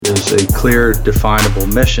is a clear, definable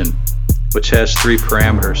mission, which has 3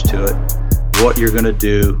 parameters to it: what you're going to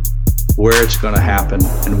do, where it's going to happen,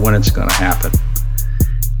 and when it's going to happen.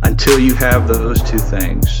 Until you have those 2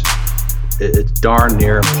 things, it's darn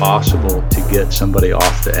near impossible to get somebody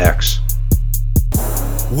off the X.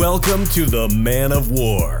 Welcome to the Man of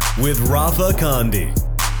War with Rafa Condi.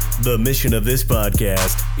 The mission of this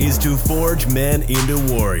podcast is to forge men into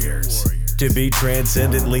warriors, to be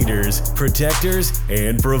transcendent leaders, protectors,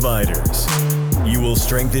 and providers. You will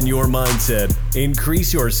strengthen your mindset,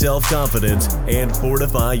 increase your self-confidence, and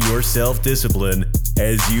fortify your self-discipline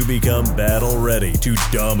as you become battle-ready to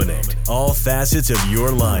dominate all facets of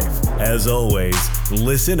your life. As always,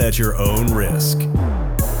 listen at your own risk.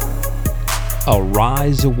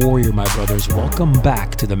 Arise, a warrior, my brothers. Welcome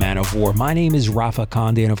back to the Man of War. My name is Rafa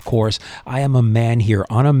Condi, and of course, I am a man here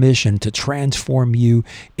on a mission to transform you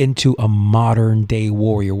into a modern-day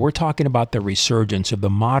warrior. We're talking about the resurgence of the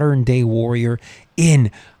modern-day warrior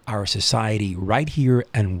in our society right here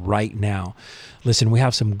and right now. Listen, we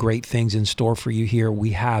have some great things in store for you here.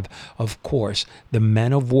 We have, of course, the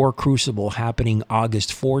Men of War Crucible happening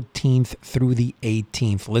August 14th through the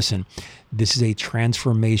 18th. Listen, this is a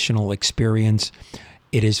transformational experience.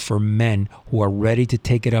 It is for men who are ready to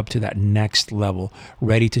take it up to that next level,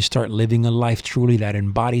 ready to start living a life truly that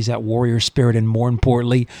embodies that warrior spirit, and more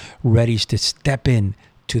importantly, ready to step in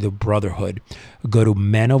to the brotherhood. Go to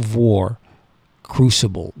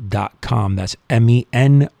menofwarcrucible.com. That's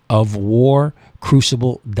MEN of War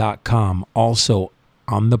Crucible.com. Also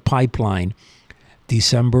on the pipeline,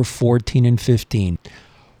 December 14 and 15,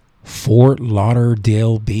 Fort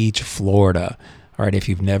Lauderdale Beach, Florida. All right, if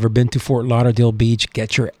you've never been to Fort Lauderdale Beach,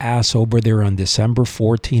 get your ass over there on December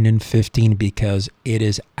 14 and 15 because it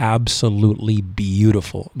is absolutely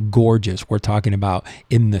beautiful, gorgeous. We're talking about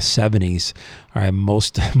in the 70s. All right,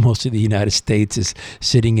 most of the United States is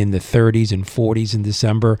sitting in the 30s and 40s in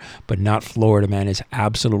December, but not Florida, man. It's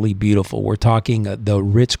absolutely beautiful. We're talking the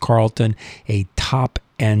Ritz-Carlton, a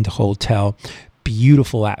top-end hotel.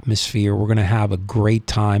 Beautiful atmosphere. We're going to have a great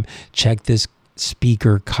time. Check this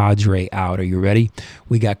speaker cadre out. Are you ready?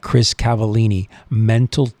 We got Chris Cavallini,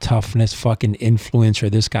 mental toughness fucking influencer.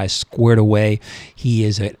 This guy's squared away. He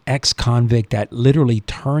is an ex-convict that literally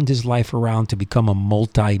turned his life around to become a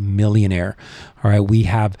multi-millionaire. All right, we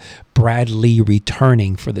have Brad Lee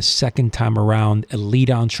returning for the second time around, elite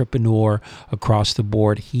entrepreneur across the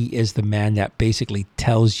board. He is the man that basically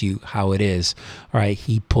tells you how it is. All right,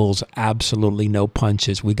 he pulls absolutely no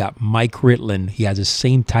punches. We got Mike Ritland. He has the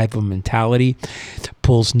same type of mentality,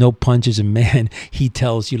 pulls no punches, and man, he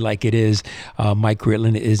tells you like it is. Mike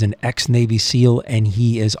Ritland is an ex-Navy SEAL, and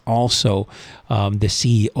he is also the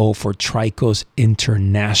CEO for Tricos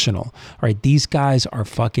International. All right, these guys are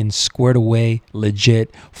fucking squared away,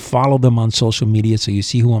 legit. Follow them on social media so you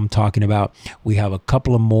see who I'm talking about. We have a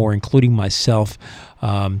couple of more, including myself,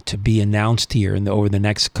 to be announced here over the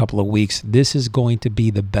next couple of weeks. This is going to be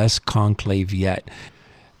the best conclave yet.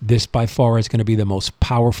 This by far is going to be the most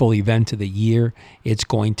powerful event of the year. It's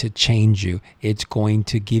going to change you. It's going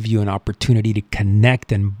to give you an opportunity to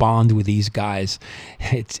connect and bond with these guys.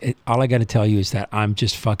 All I got to tell you is that I'm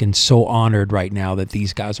just fucking so honored right now that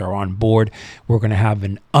these guys are on board. We're going to have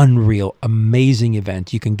an unreal, amazing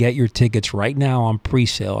event. You can get your tickets right now on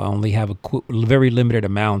pre-sale. I only have a very limited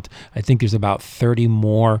amount. I think there's about 30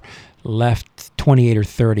 more left, 28 or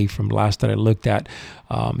 30 from last that I looked at.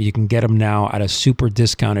 You can get them now at a super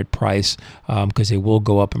discounted price because they will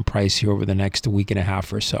go up in price here over the next week and a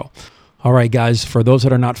half or so. All right, guys, for those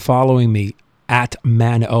that are not following me, at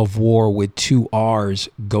Man of War with 2 R's.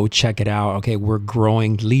 Go check it out. Okay, we're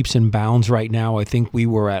growing leaps and bounds right now. I think we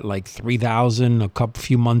were at like 3,000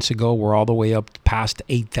 few months ago. We're all the way up past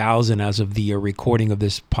 8,000 as of the recording of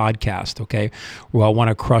this podcast. Okay, well, I want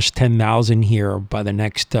to crush 10,000 here by the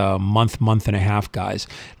next month and a half, guys.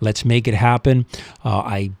 Let's make it happen.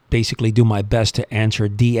 I basically do my best to answer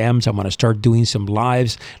DMs. I'm going to start doing some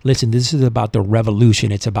lives. Listen, this is about the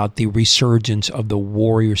revolution. It's about the resurgence of the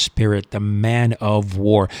warrior spirit, the man of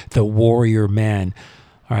war, the warrior man.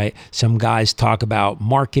 All right. Some guys talk about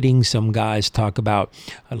marketing. Some guys talk about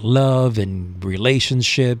love and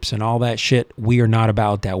relationships and all that shit. We are not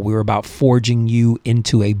about that. We're about forging you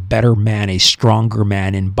into a better man, a stronger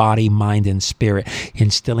man in body, mind, and spirit,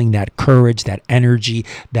 instilling that courage, that energy,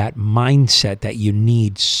 that mindset that you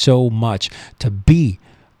need so much to be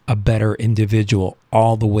a better individual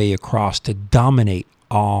all the way across, to dominate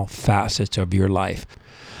all facets of your life.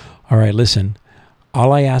 All right, listen.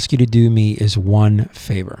 All I ask you to do me is one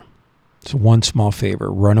favor. So one small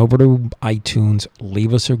favor, run over to iTunes,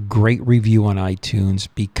 leave us a great review on iTunes,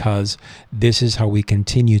 because this is how we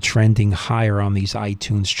continue trending higher on these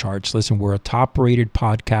iTunes charts. Listen, we're a top-rated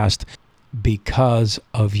podcast because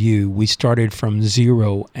of you. We started from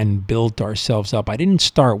zero and built ourselves up. I didn't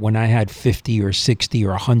start when I had 50 or 60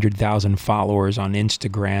 or 100,000 followers on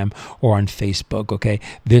Instagram or on Facebook, okay?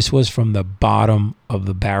 This was from the bottom of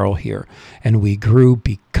the barrel here, and we grew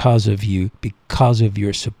because of you, because of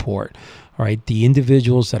your support. All right, the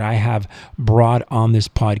individuals that I have brought on this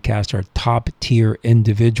podcast are top tier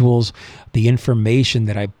individuals. The information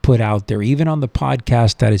that I put out there, even on the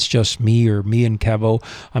podcast that it's just me or me and Kevo,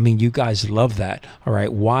 I mean, you guys love that. All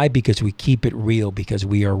right, why? Because we keep it real, because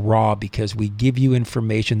we are raw, because we give you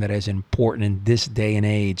information that is important in this day and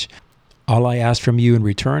age. All I ask from you in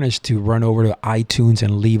return is to run over to iTunes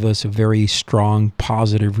and leave us a very strong,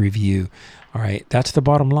 positive review. All right, that's the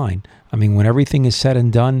bottom line. I mean, when everything is said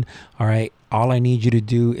and done, all right, all I need you to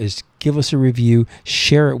do is give us a review,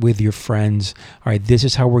 share it with your friends. All right, this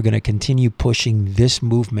is how we're going to continue pushing this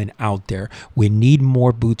movement out there. We need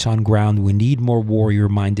more boots on ground. We need more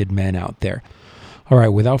warrior-minded men out there. All right,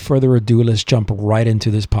 without further ado, let's jump right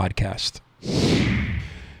into this podcast.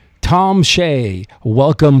 Tom Shea,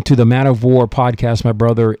 welcome to the Man of War podcast, my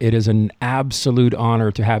brother. It is an absolute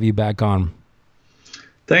honor to have you back on.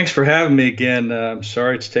 Thanks for having me again. I'm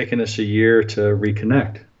sorry it's taken us a year to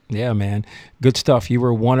reconnect. Yeah, man. Good stuff. You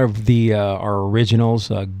were one of the our originals.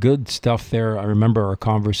 Good stuff there. I remember our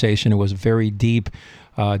conversation. It was very deep.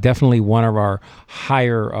 Definitely one of our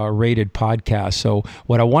higher rated podcasts. So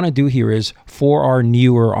what I want to do here is, for our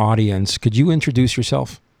newer audience, could you introduce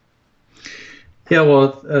yourself? Yeah,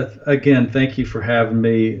 well, again, thank you for having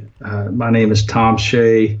me. My name is Tom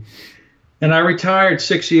Shea. And I retired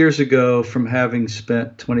 6 years ago from having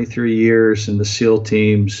spent 23 years in the SEAL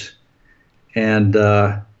teams. And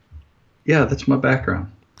yeah, that's my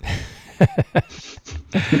background.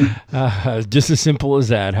 Just as simple as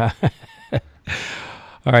that, huh?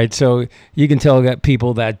 All right, so you can tell that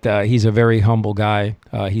people that he's a very humble guy.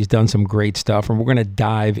 He's done some great stuff, and we're going to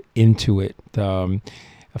dive into it.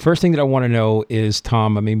 The first thing that I want to know is,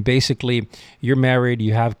 Tom, I mean, basically, you're married,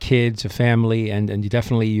 you have kids, a family, and you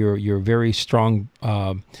definitely, you're a very strong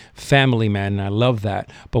family man, and I love that.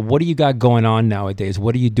 But what do you got going on nowadays?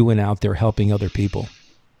 What are you doing out there helping other people?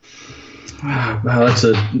 Wow, that's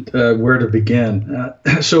where to begin.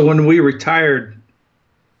 So when we retired,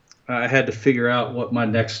 I had to figure out what my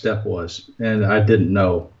next step was, and I didn't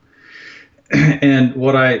know. And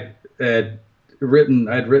what I'd written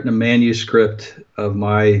a manuscript of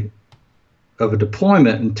a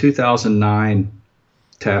deployment in 2009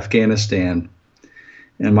 to Afghanistan,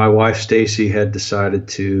 and my wife Stacy had decided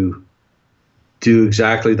to do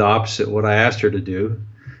exactly the opposite what I asked her to do,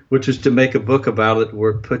 which was to make a book about it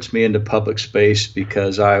where it puts me into public space,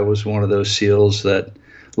 because I was one of those SEALs that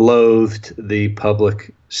loathed the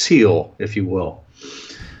public SEAL, if you will.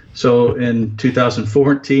 So in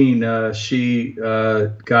 2014, she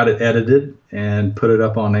got it edited and put it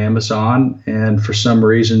up on Amazon, and for some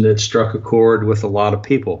reason it struck a chord with a lot of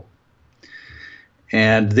people.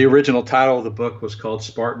 And the original title of the book was called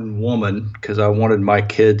Spartan Woman, because I wanted my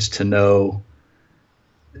kids to know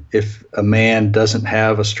if a man doesn't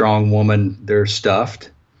have a strong woman, they're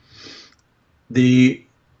stuffed. The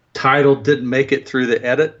title didn't make it through the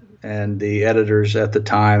edit, and the editors at the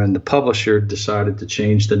time and the publisher decided to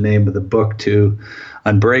change the name of the book to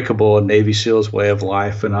Unbreakable, a Navy SEAL's Way of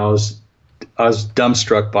Life. And I was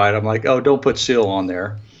dumbstruck by it. I'm like, oh, don't put SEAL on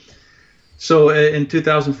there. So in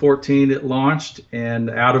 2014, it launched.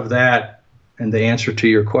 And out of that, and the answer to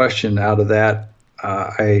your question, out of that,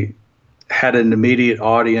 I had an immediate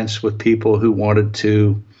audience with people who wanted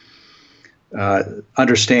to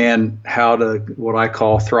understand how to, what I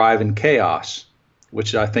call, thrive in chaos,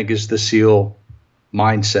 which I think is the SEAL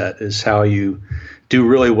mindset, is how you do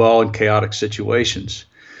really well in chaotic situations.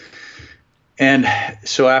 And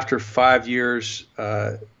so after 5 years,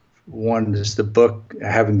 one is the book,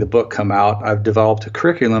 having the book come out, I've developed a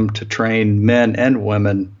curriculum to train men and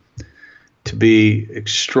women to be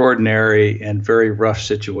extraordinary in very rough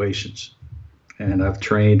situations. And I've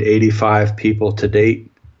trained 85 people to date.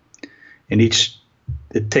 And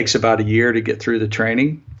it takes about a year to get through the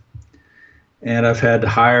training. And I've had to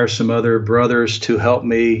hire some other brothers to help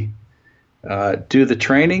me do the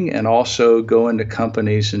training, and also go into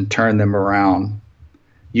companies and turn them around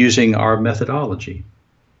using our methodology.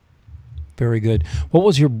 Very good. What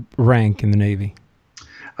was your rank in the Navy?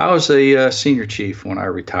 I was a senior chief when I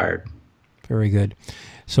retired. Very good.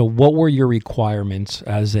 So what were your requirements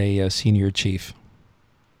as a senior chief?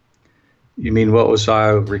 You mean what was I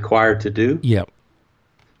required to do? Yep.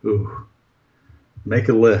 Ooh. Make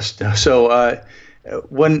a list. So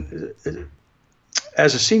when,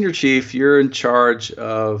 as a senior chief, you're in charge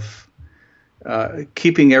of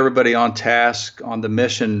keeping everybody on task on the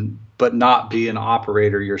mission, but not be an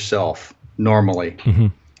operator yourself normally. Mm-hmm.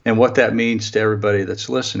 And what that means to everybody that's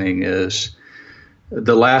listening is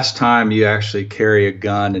the last time you actually carry a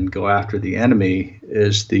gun and go after the enemy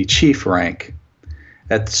is the chief rank.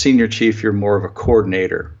 At the senior chief, you're more of a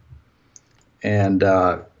coordinator. And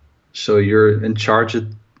so you're in charge of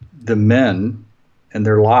the men and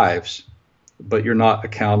their lives, but you're not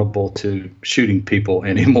accountable to shooting people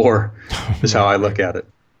anymore, is how I look at it.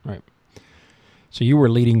 Right. So you were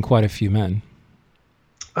leading quite a few men.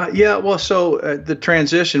 Yeah, well, so the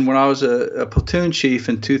transition, when I was a platoon chief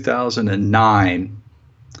in 2009,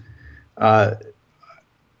 I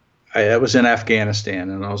was in Afghanistan,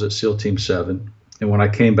 and I was at SEAL Team 7. And when I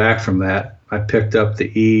came back from that, I picked up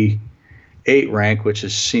the E8 rank, which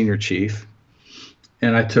is senior chief,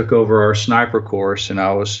 and I took over our sniper course, and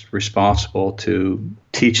I was responsible to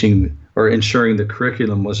teaching or ensuring the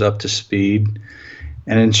curriculum was up to speed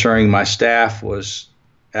and ensuring my staff was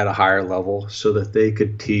at a higher level so that they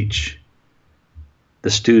could teach the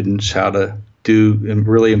students how to do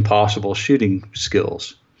really impossible shooting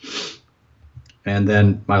skills. And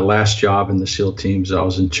then my last job in the SEAL teams, I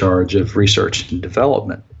was in charge of research and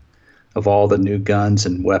development of all the new guns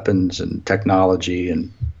and weapons and technology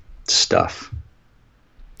and stuff.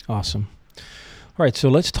 Awesome. All right, so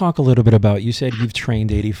let's talk a little bit about, you said you've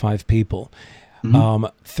trained 85 people. Mm-hmm.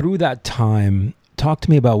 Through that time, talk to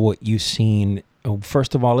me about what you've seen.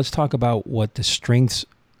 First of all, let's talk about what the strengths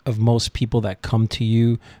of most people that come to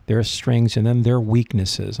you, their strengths, and then their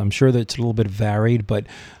weaknesses. I'm sure that it's a little bit varied, but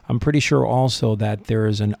I'm pretty sure also that there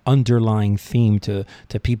is an underlying theme to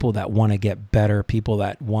people that want to get better, people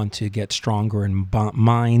that want to get stronger in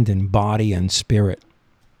mind and body and spirit.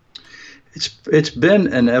 It's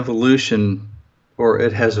been an evolution, or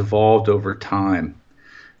it has evolved over time.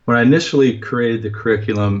 When I initially created the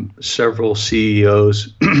curriculum, several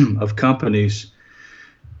CEOs of companies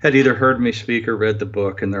had either heard me speak or read the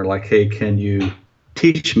book, and they're like, hey, can you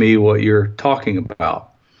teach me what you're talking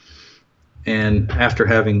about? And after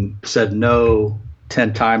having said no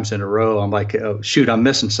 10 times in a row, I'm like, oh, shoot, I'm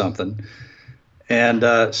missing something.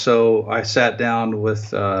 And so I sat down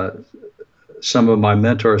with some of my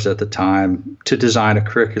mentors at the time to design a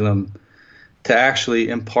curriculum to actually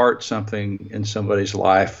impart something in somebody's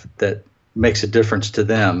life that makes a difference to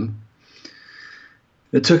them.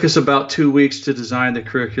 It took us about 2 weeks to design the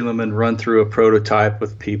curriculum and run through a prototype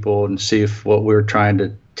with people and see if what we were trying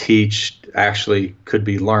to teach actually could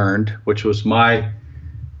be learned, which was my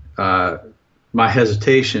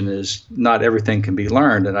hesitation is not everything can be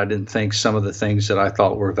learned, and I didn't think some of the things that I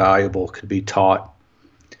thought were valuable could be taught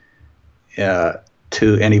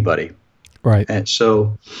to anybody. Right. And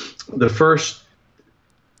so the first,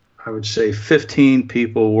 I would say 15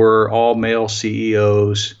 people were all male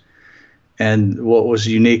CEOs. And what was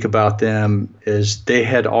unique about them is they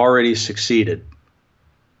had already succeeded.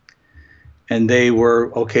 And they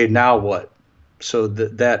were, okay, now what? So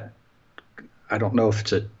that I don't know if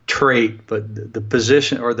it's a trait, but the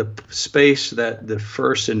position or the space that the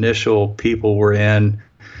first initial people were in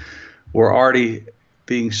were already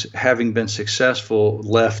having been successful,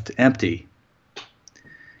 left empty.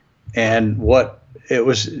 And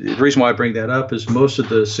the reason why I bring that up is most of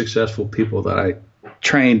the successful people that I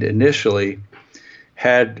trained initially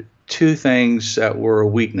had two things that were a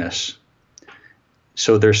weakness.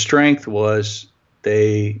 So their strength was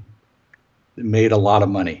they made a lot of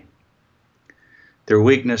money. Their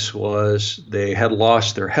weakness was they had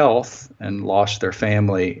lost their health and lost their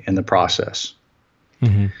family in the process.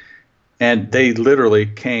 Mm-hmm. And they literally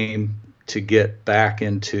came to get back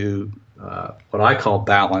into what I call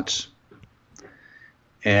balance.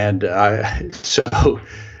 And okay,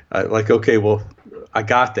 well, I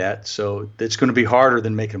got that. So it's going to be harder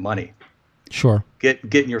than making money. Sure.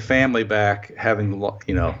 Getting your family back, having,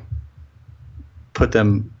 put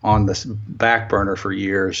them on the back burner for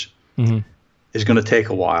years mm-hmm. is going to take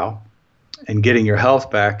a while. And getting your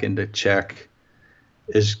health back into check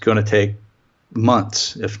is going to take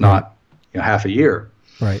months, if not half a year.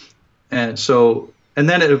 Right. And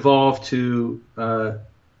then it evolved to,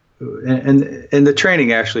 and the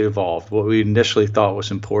training actually evolved. What we initially thought was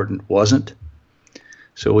important wasn't.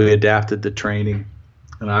 So we adapted the training,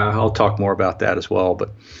 and I'll talk more about that as well.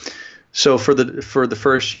 But so for the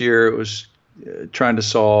first year, it was trying to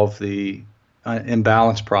solve the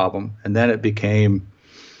imbalance problem, and then it became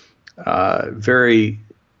very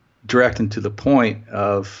direct and to the point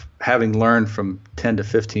of having learned from 10 to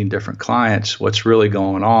 15 different clients what's really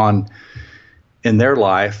going on in their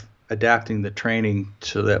life adapting the training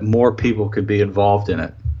so that more people could be involved in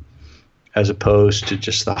it, as opposed to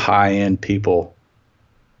just the high-end people.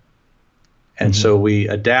 And so we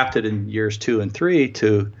adapted in years 2 and 3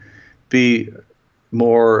 to be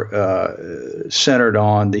more centered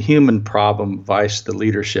on the human problem vice the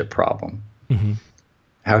leadership problem.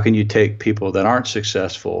 How can you take people that aren't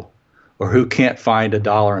successful or who can't find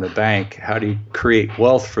 $1 in a bank? How do you create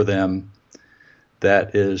wealth for them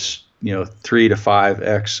that is, 3 to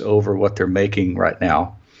 5x over what they're making right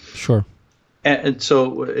now? Sure. And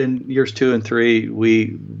so in years 2 and 3,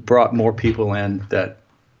 we brought more people in that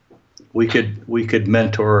we could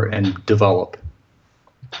mentor and develop.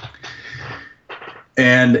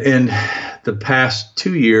 And in the past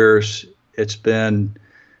 2 years, it's been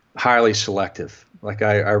highly selective. Like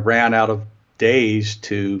I ran out of days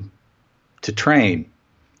to train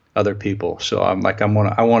other people. So I'm like, I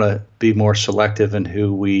want to be more selective in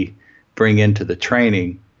who we bring into the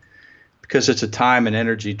training, because it's a time and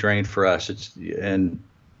energy drain for us. And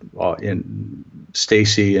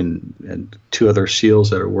Stacy and 2 other SEALs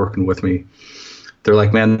that are working with me, they're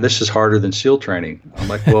like, man, this is harder than SEAL training. I'm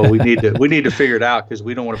like, well, we need to figure it out because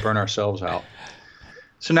we don't want to burn ourselves out.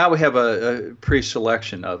 So now we have a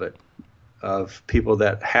pre-selection of people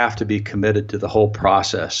that have to be committed to the whole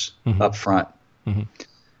process up front.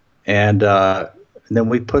 And then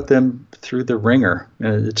we put them through the ringer.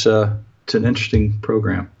 And it's an interesting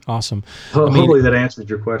program. Awesome. Hopefully that answered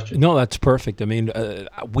your question. No, that's perfect. I mean,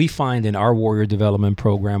 we find in our warrior development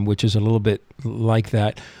program, which is a little bit like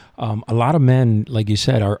that, a lot of men, like you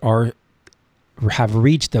said, have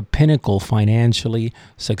reached the pinnacle financially,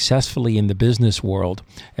 successfully in the business world.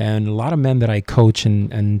 And a lot of men that I coach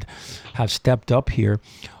and have stepped up here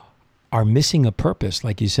are missing a purpose.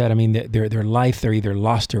 Like you said, I mean, their life, they're either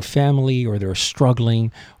lost their family or they're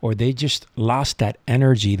struggling, or they just lost that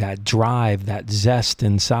energy, that drive, that zest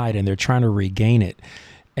inside, and they're trying to regain it.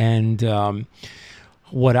 And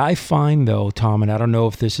what I find, though, Tom, and I don't know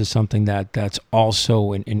if this is something that's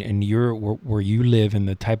also in your where you live and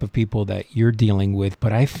the type of people that you're dealing with,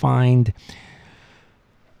 but I find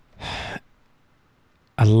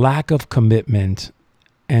a lack of commitment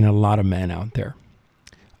in a lot of men out there.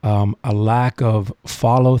 A lack of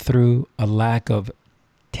follow through, a lack of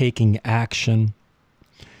taking action,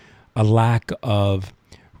 a lack of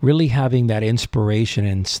really having that inspiration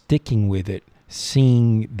and sticking with it,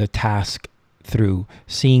 seeing the task through,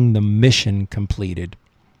 seeing the mission completed.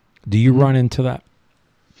 Do you run into that?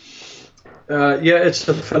 Yeah, it's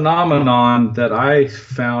a phenomenon that I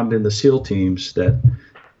found in the SEAL teams that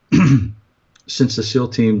since the SEAL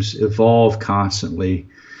teams evolve constantly,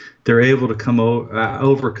 they're able to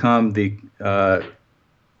overcome the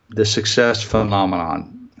success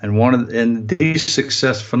phenomenon. And the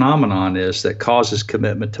success phenomenon is that causes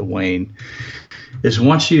commitment to wane is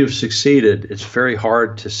once you've succeeded, it's very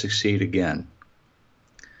hard to succeed again.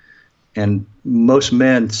 And most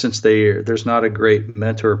men, since there's not a great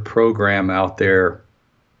mentor program out there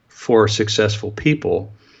for successful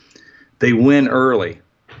people, they win early.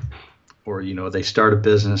 Or, they start a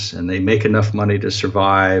business and they make enough money to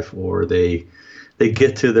survive, or they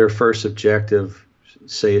get to their first objective,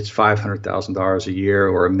 say it's $500,000 a year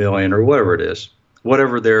or $1 million or whatever it is,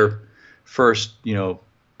 whatever their first,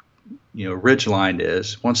 ridgeline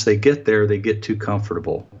is. Once they get there, they get too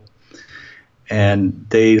comfortable. And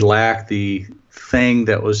they lack the thing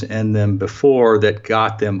that was in them before that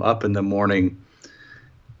got them up in the morning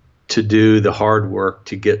to do the hard work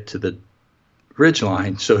to get to the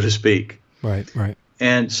ridgeline, so to speak. Right.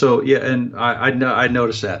 And so, yeah, and I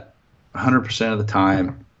notice that 100% of the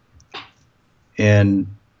time in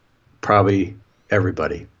probably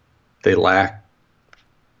everybody. They lack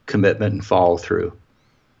commitment and follow through.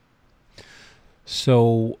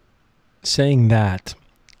 So saying that,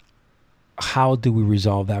 how do we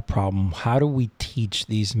resolve that problem? How do we teach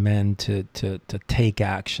these men to take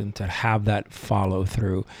action, to have that follow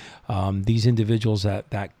through? These individuals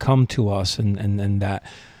that come to us and that,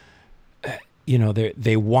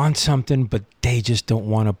 they want something, but they just don't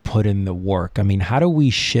want to put in the work. I mean, how do we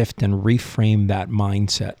shift and reframe that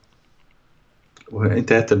mindset? Well, ain't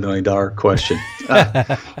that the $1 million question?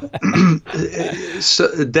 So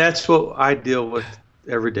that's what I deal with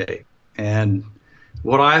every day. And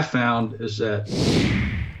what I found is that...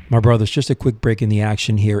 My brothers, just a quick break in the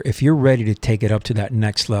action here. If you're ready to take it up to that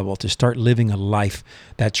next level, to start living a life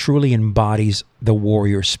that truly embodies the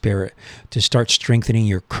warrior spirit, to start strengthening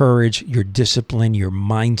your courage, your discipline, your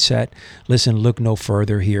mindset, listen, look no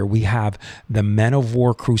further here. We have the Men of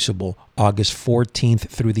War Crucible, August 14th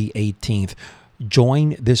through the 18th.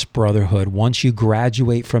 join this brotherhood. Once you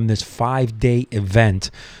graduate from this 5-day event,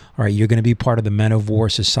 all right, you're going to be part of the Men of War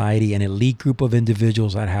Society, an elite group of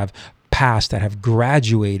individuals that have passed, that have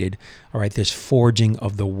graduated, all right, this forging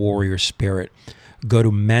of the warrior spirit. Go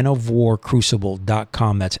to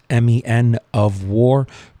menofwarcrucible.com. That's MEN of War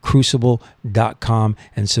Crucible.com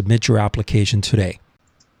and submit your application today.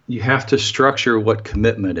 You have to structure what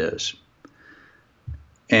commitment is.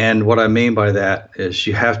 And what I mean by that is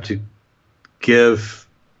you have to give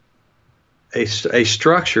a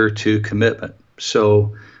structure to commitment.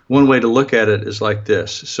 So one way to look at it is like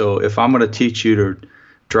this. So if I'm going to teach you to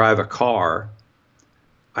drive a car,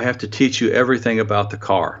 I have to teach you everything about the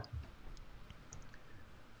car.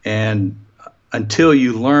 And until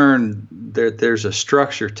you learn that there's a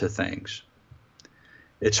structure to things,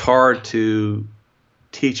 it's hard to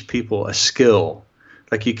teach people a skill.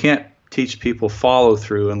 Like you can't teach people follow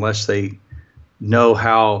through unless they know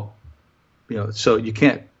how, so you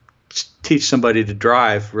can't teach somebody to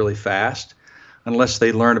drive really fast unless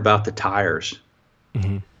they learn about the tires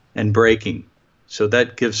and braking. So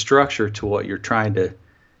that gives structure to what you're trying to,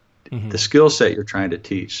 the skill set you're trying to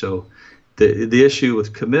teach. So the issue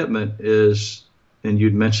with commitment is, and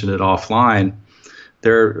you'd mentioned it offline,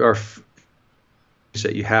 there are things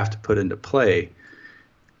that you have to put into play.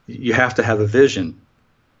 You have to have a vision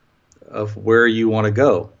of where you want to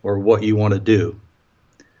go or what you want to do.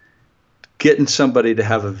 Getting somebody to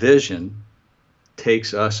have a vision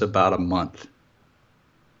takes us about a month.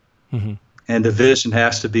 And the vision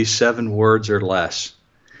has to be 7 words or less.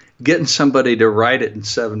 Getting somebody to write it in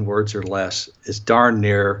 7 words or less is darn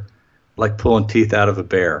near like pulling teeth out of a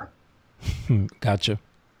bear. Gotcha.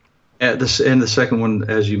 And the second one,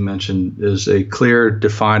 as you mentioned, is a clear,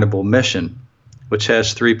 definable mission, which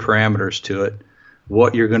has 3 parameters to it: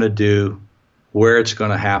 what you're going to do, where it's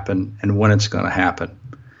going to happen, and when it's going to happen.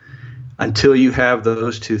 Until you have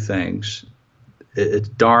those 2 things, it's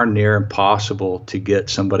darn near impossible to get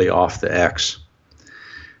somebody off the X.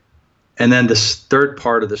 And then this third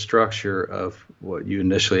part of the structure of what you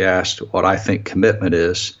initially asked, what I think commitment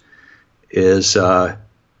is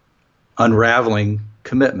unraveling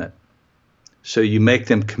commitment. So you make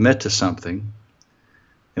them commit to something,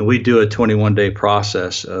 and we do a 21-day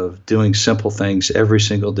process of doing simple things every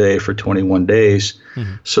single day for 21 days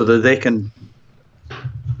so that they can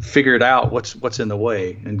figure it out what's in the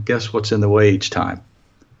way. And guess what's in the way each time?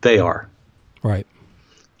 They are. Right.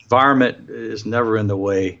 Environment is never in the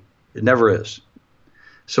way. It never is.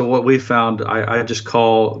 So what we found, I just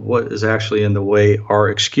call what is actually in the way are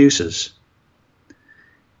excuses.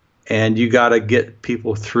 And you got to get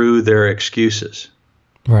people through their excuses.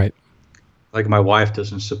 Right. Like my wife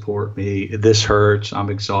doesn't support me. This hurts. I'm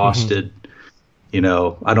exhausted. I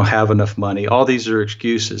don't have enough money. All these are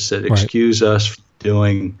excuses that excuse us from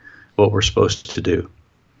doing what we're supposed to do.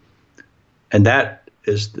 And that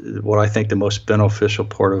is what I think the most beneficial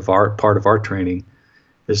part of our training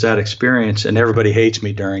is, that experience. And everybody hates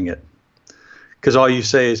me during it because all you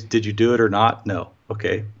say is, "Did you do it or not?" No.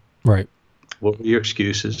 Okay. Right. What were your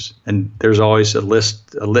excuses? And there's always a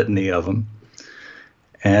litany of them.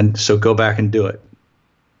 And so go back and do it.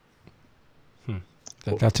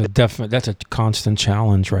 That's a constant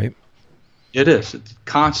challenge, right? It is. It's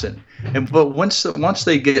constant. But once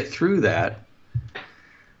they get through that,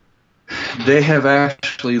 they have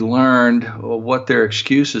actually learned what their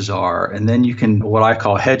excuses are, and then you can, what I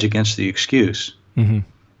call, hedge against the excuse.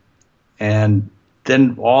 And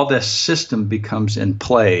then all this system becomes in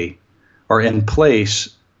play or in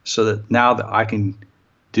place, so that now that I can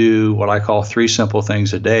do what I call 3 simple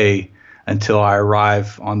things a day until I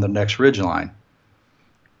arrive on the next ridgeline,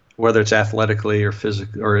 whether it's athletically or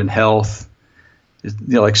physically or in health.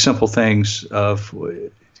 Like simple things of,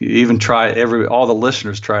 even all the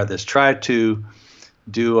listeners try this. Try to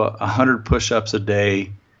do 100 push-ups a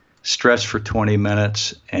day, stretch for 20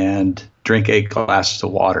 minutes, and drink 8 glasses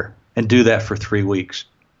of water, and do that for 3 weeks.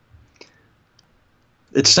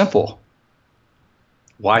 It's simple.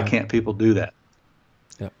 Why can't people do that?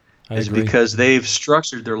 Yep, it's because they've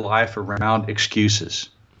structured their life around excuses.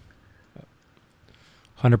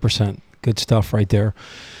 100%. Good stuff right there.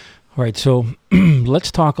 All right, so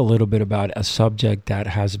let's talk a little bit about a subject that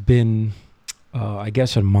has been, I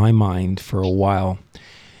guess, in my mind for a while,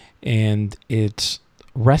 and it's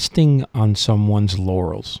resting on someone's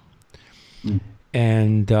laurels.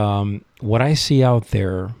 And what I see out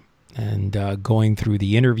there, and going through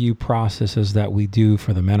the interview processes that we do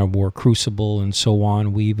for the Men of War Crucible and so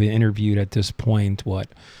on, we've interviewed at this point,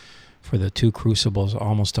 for the 2 crucibles,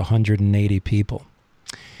 almost 180 people.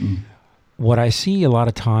 What I see a lot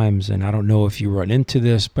of times, and I don't know if you run into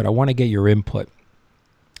this, but I want to get your input.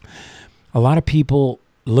 a lot of people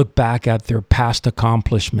look back at their past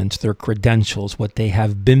accomplishments, their credentials, what they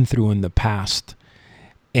have been through in the past,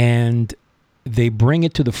 and they bring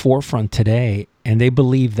it to the forefront today, and they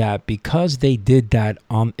believe that because they did that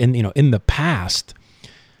in the past,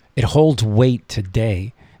 it holds weight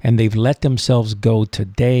today, and they've let themselves go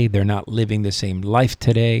today. They're not living the same life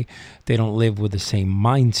today. They don't live with the same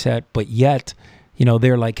mindset, but yet,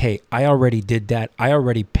 they're like, hey, I already did that. I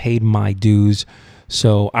already paid my dues,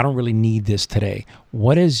 so I don't really need this today.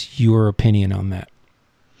 What is your opinion on that?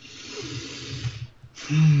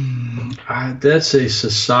 That's a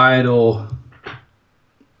societal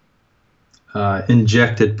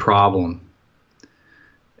injected problem.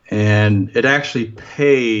 And it actually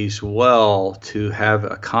pays well to have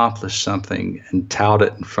accomplished something and tout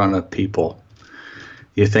it in front of people.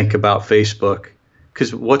 You think about Facebook,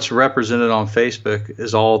 because what's represented on Facebook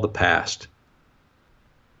is all the past.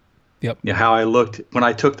 Yep. How I looked when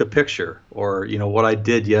I took the picture, or what I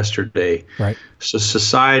did yesterday. Right. So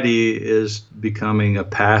society is becoming a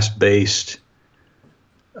past-based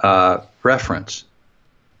reference,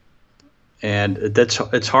 and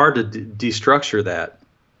it's hard to destructure that.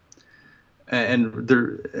 And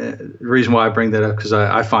the reason why I bring that up, because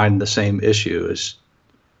I find the same issue is,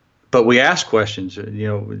 but we ask questions.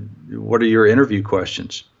 What are your interview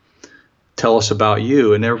questions? Tell us about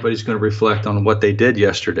you, and everybody's going to reflect on what they did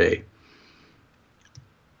yesterday.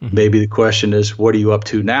 Mm-hmm. Maybe the question is, what are you up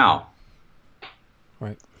to now?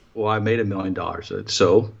 Right. Well, I made $1 million.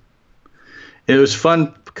 So it was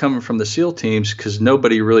fun coming from the SEAL teams because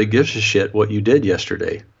nobody really gives a shit what you did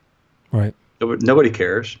yesterday. Right. Nobody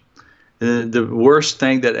cares. And the worst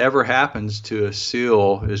thing that ever happens to a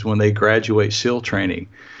SEAL is when they graduate SEAL training.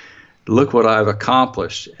 Look what I've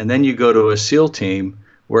accomplished. And then you go to a SEAL team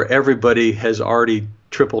where everybody has already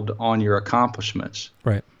tripled on your accomplishments.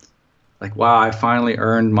 Right. Like, wow, I finally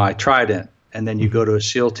earned my trident. And then you go to a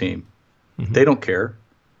SEAL team. Mm-hmm. They don't care.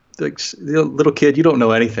 Like, little kid, you don't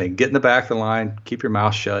know anything. Get in the back of the line, keep your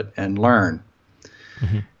mouth shut, and learn.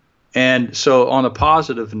 Mm-hmm. And so on a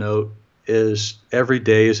positive note is every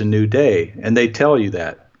day is a new day. And they tell you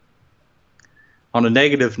that. On a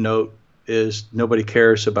negative note is nobody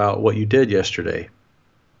cares about what you did yesterday.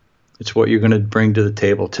 It's what you're going to bring to the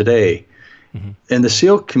table today. Mm-hmm. And the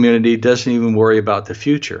SEAL community doesn't even worry about the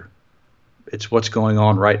future. It's what's going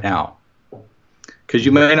on right now. Because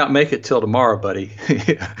you may not make it till tomorrow, buddy.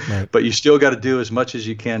 Right. But you still got to do as much as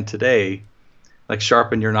you can today. Like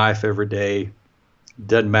sharpen your knife every day.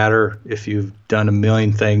 Doesn't matter if you've done 1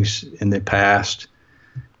 million things in the past.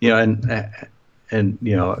 And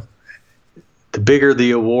the bigger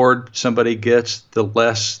the award somebody gets, the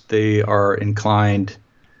less they are inclined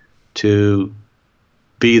to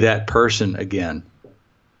be that person again.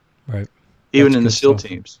 Right. Even in the SEAL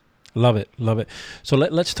teams. Love it. Love it. So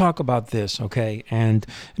let's talk about this, okay? And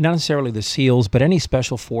not necessarily the SEALs, but any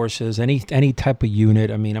special forces, any type of unit.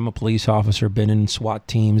 I mean, I'm a police officer, been in SWAT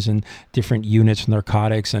teams and different units,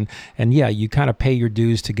 narcotics. And yeah, you kind of pay your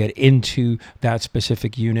dues to get into that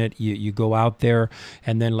specific unit. You go out there,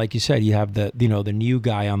 and then, like you said, you have the new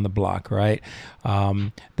guy on the block, right?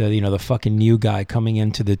 The fucking new guy coming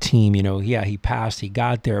into the team. Yeah, he passed, he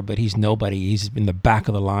got there, but he's nobody. He's in the back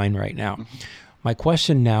of the line right now. Mm-hmm. My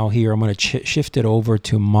question now here, I'm going to shift it over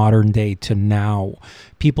to modern day, to now.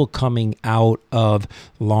 People coming out of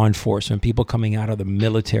law enforcement, people coming out of the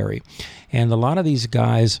military. And a lot of these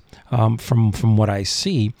guys, from what I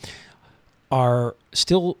see, are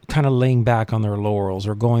still kind of laying back on their laurels,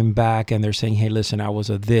 or going back and they're saying, hey, listen, I was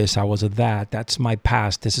a this, I was a that. That's my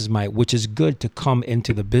past. This is which is good to come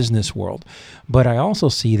into the business world. But I also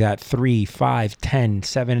see that 3, 5, 10,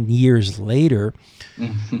 7 years later,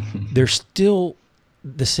 they're still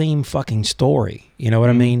the same fucking story. You know what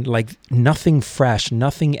I mean? Like nothing fresh,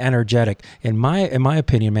 nothing energetic. In my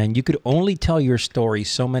opinion, man, you could only tell your story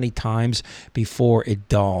so many times before it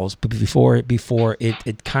dulls, before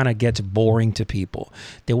it kind of gets boring to people.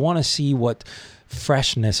 They want to see what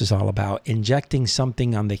freshness is all about, injecting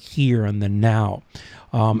something on the here and the now.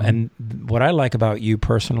 And what I like about you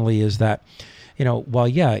personally is that, while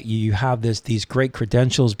you have these great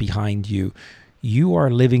credentials behind you, you are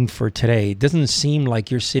living for today. It doesn't seem like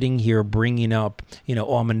you're sitting here bringing up,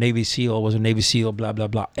 I'm a Navy SEAL, I was a Navy SEAL, blah, blah,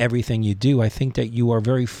 blah, everything you do. I think that you are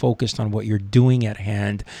very focused on what you're doing at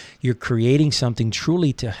hand. You're creating something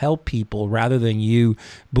truly to help people rather than you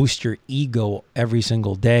boost your ego every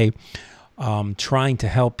single day, trying to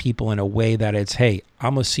help people in a way that it's, hey,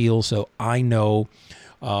 I'm a SEAL, so I know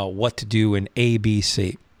what to do in A, B,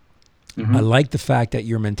 C. I like the fact that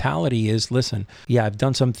your mentality is, listen, yeah, I've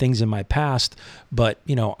done some things in my past, but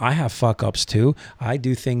I have fuck ups too. I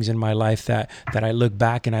do things in my life that I look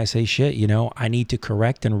back and I say, shit, I need to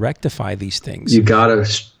correct and rectify these things. You got to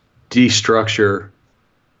destructure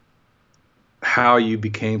how you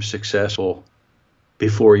became successful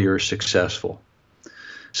before you're successful.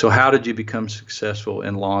 So how did you become successful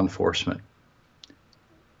in law enforcement?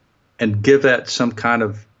 And give that some kind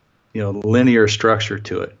of, linear structure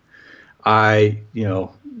to it. I,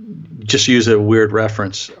 just use a weird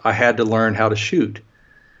reference. I had to learn how to shoot.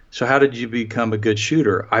 So how did you become a good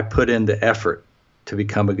shooter? I put in the effort to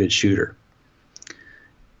become a good shooter.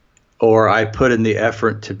 Or I put in the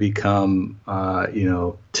effort to become,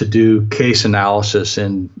 to do case analysis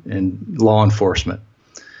in law enforcement.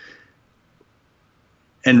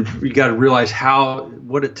 And you got to realize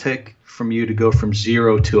what it take from you to go from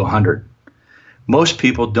 0 to 100. Most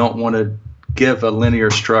people don't want to give a linear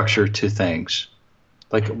structure to things.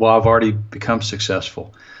 Like, well, I've already become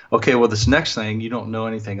successful. Okay, well, this next thing you don't know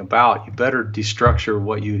anything about. You better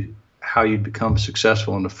destructure how you become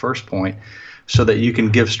successful in the first point, so that you can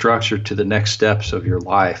give structure to the next steps of your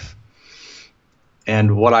life.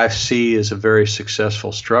 And what I see as a very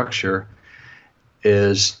successful structure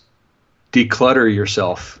is declutter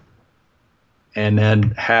yourself and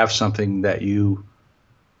then have something that you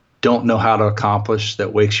don't know how to accomplish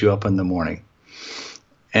that wakes you up in the morning.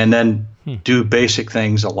 And then do basic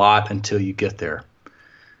things a lot until you get there.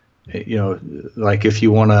 Like if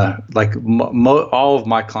you want to, like all of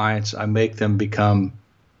my clients, I make them become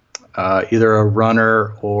either a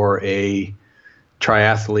runner or a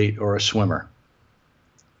triathlete or a swimmer.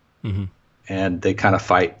 Mm-hmm. And they kind of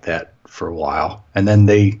fight that for a while, and then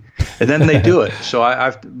they do it.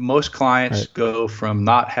 So most clients go from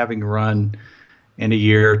not having run in a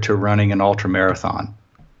year to running an ultra marathon,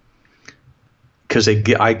 because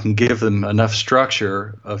I can give them enough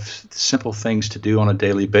structure of simple things to do on a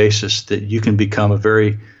daily basis that you can become a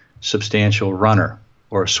very substantial runner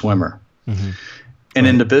or a swimmer. Mm-hmm. And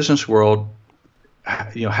in the business world,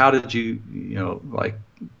 how did you, like,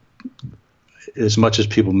 as much as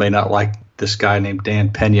people may not like this guy named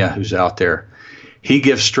Dan Pena who's out there, he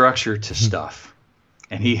gives structure to stuff.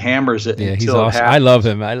 And he hammers it until he's awesome. I love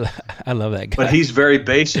him. I love that guy. But he's very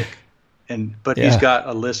basic, but he's got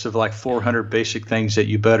a list of like 400 basic things that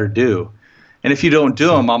you better do. And if you don't do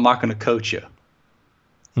them, I'm not going to coach you.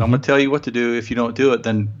 I'm going to tell you what to do. If you don't do it,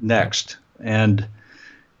 then next.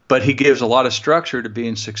 But he gives a lot of structure to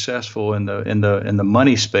being successful in the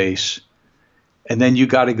money space, and then you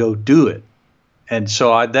got to go do it. And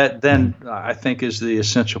so I think is the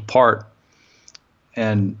essential part.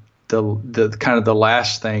 And the kind of the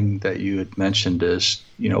last thing that you had mentioned is,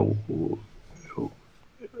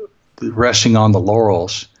 resting on the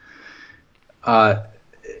laurels.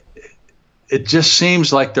 It just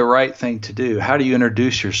seems like the right thing to do. How do you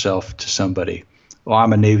introduce yourself to somebody? Well,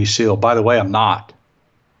 I'm a Navy SEAL. By the way, I'm not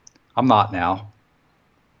now.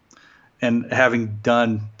 And having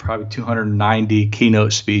done probably 290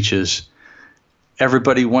 keynote speeches,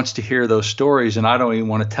 everybody wants to hear those stories, and I don't even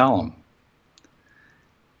want to tell them.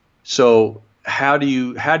 So how do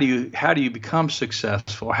you become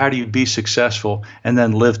successful? How do you be successful and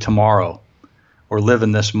then live tomorrow or live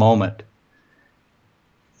in this moment?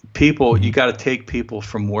 You got to take people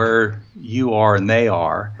from where you are and they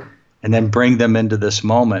are, and then bring them into this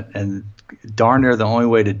moment. And darn near the only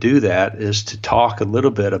way to do that is to talk a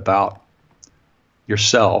little bit about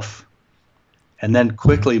yourself and then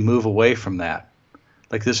quickly move away from that.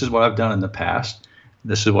 Like, this is what I've done in the past.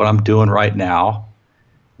 This is what I'm doing right now.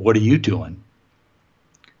 What are you doing?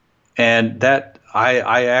 And that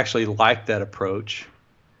I actually like that approach.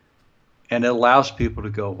 And it allows people to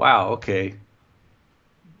go, wow, okay,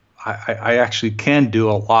 I actually can do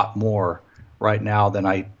a lot more right now than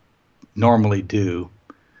I normally do.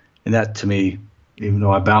 And that, to me, even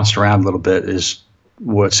though I bounced around a little bit, is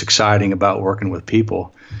what's exciting about working with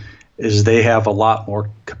people, is they have a lot more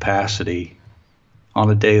capacity on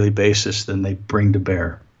a daily basis than they bring to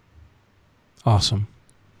bear. Awesome.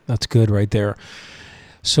 That's good right there.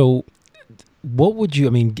 So what would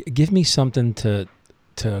you, give me something to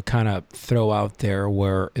kind of throw out there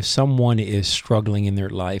where if someone is struggling in their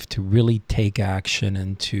life to really take action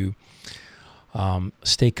and to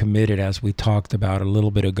stay committed, as we talked about a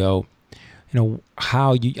little bit ago, I know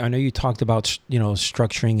you talked about,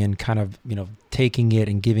 structuring and kind of, taking it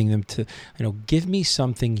and giving them to, give me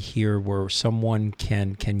something here where someone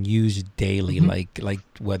can use daily, like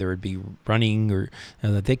whether it be running or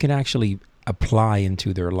that they can actually apply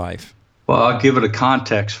into their life. Well, I'll give it a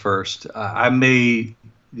context first.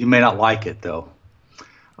 You may not like it though.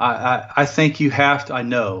 I think you have to. I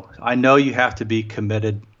know you have to be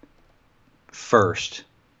committed first.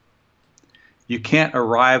 You can't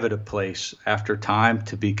arrive at a place after time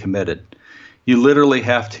to be committed. You literally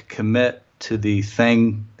have to commit to the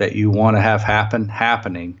thing that you want to have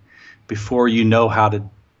happening before you know how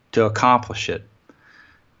to accomplish it.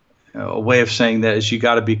 A way of saying that is you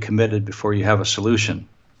got to be committed before you have a solution.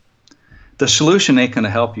 The solution ain't going to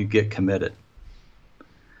help you get committed.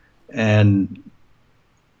 And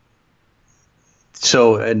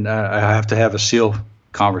so, I have to have a SEAL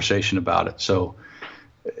conversation about it. So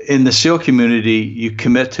in the SEAL community, you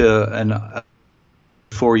commit to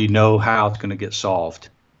before you know how it's going to get solved.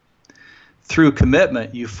 Through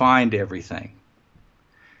commitment, you find everything.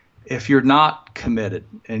 If you're not committed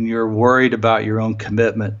and you're worried about your own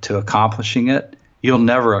commitment to accomplishing it, you'll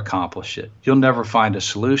never accomplish it. You'll never find a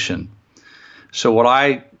solution. So what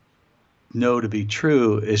I know to be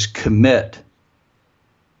true is commit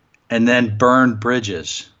and then burn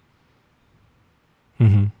bridges.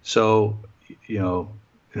 Mm-hmm. So,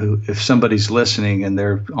 if somebody's listening and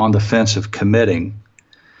they're on the fence of committing,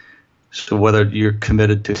 so whether you're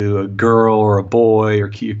committed to a girl or a boy, or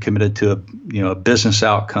you're committed to a business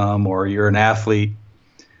outcome, or you're an athlete,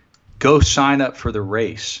 go sign up for the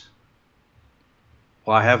race.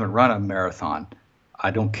 Well, I haven't run a marathon.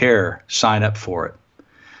 I don't care. Sign up for it.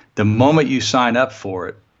 The moment you sign up for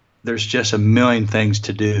it, there's just a million things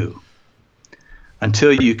to do.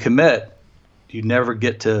 Until you commit, you never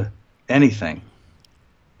get to anything.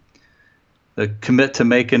 Commit to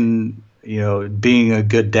making, being a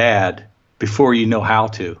good dad before you know how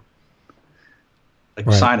to.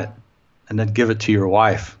 Right. Sign it and then give it to your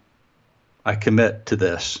wife. I commit to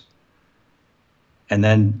this. And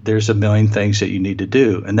then there's a million things that you need to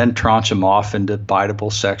do, and then tranche them off into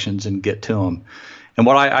biteable sections and get to them. And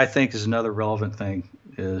what I think is another relevant thing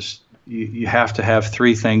is you have to have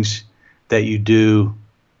 3 things that you do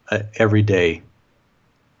every day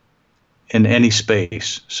in any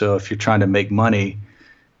space. So if you're trying to make money,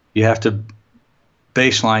 you have to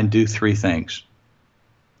baseline do 3 things: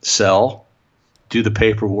 sell, do the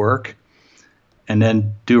paperwork, and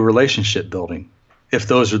then do relationship building, if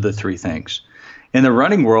those are the 3 things. In the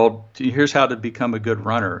running world, here's how to become a good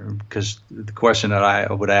runner, because the question that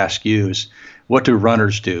I would ask you is, what do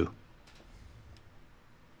runners do?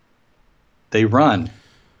 They run.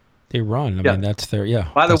 They run. I mean, that's their,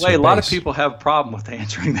 By the way, a lot of people have a problem with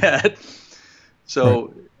answering that. So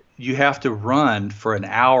right. You have to run for an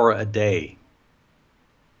hour a day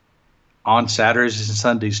on Saturdays and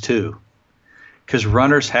Sundays too, because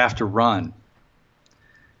runners have to run.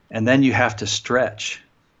 And then you have to stretch.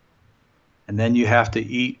 And then you have to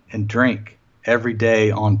eat and drink every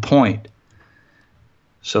day on point.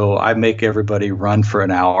 So I make everybody run for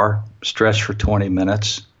an hour, stretch for 20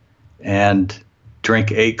 minutes, and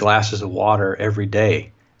drink 8 glasses of water every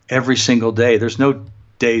day, every single day. There's no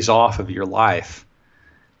days off of your life,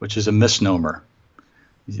 which is a misnomer.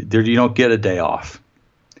 You don't get a day off.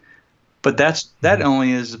 But that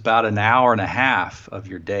only is about an hour and a half of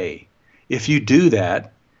your day. If you do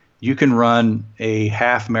that, you can run a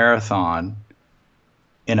half marathon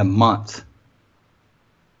in a month,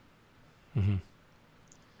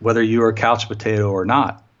 whether you are a couch potato or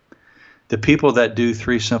not. The people that do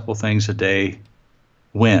 3 simple things a day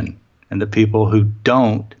win, and the people who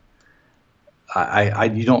don't,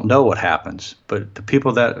 you don't know what happens. But the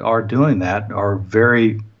people that are doing that are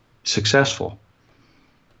very successful,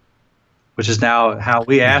 which is now how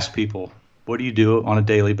we ask people, what do you do on a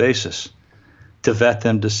daily basis, to vet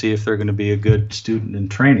them to see if they're going to be a good student in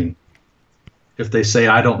training. If they say,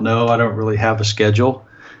 I don't know, I don't really have a schedule,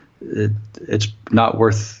 it's not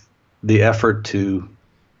worth the effort to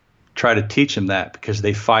try to teach them that, because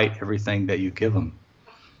they fight everything that you give them.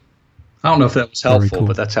 I don't know if that was helpful, cool.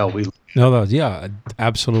 But that's how we. No,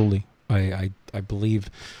 absolutely. I believe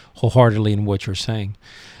wholeheartedly in what you're saying.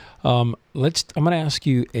 I'm going to ask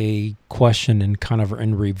you a question in kind of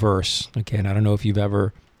in reverse. Again, I don't know if you've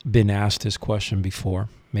ever been asked this question before,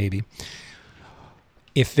 maybe.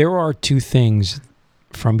 If there are 2 things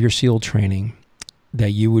from your SEAL training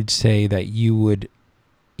that you would say that you would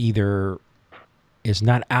either is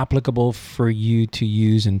not applicable for you to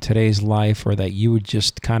use in today's life, or that you would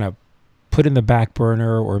just kind of put in the back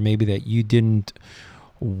burner, or maybe that you didn't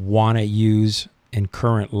want to use in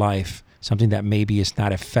current life, something that maybe is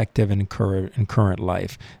not effective in current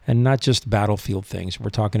life, and not just battlefield things. We're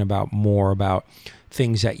talking about more about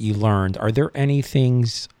things that you learned. Are there any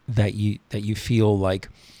things that you feel like,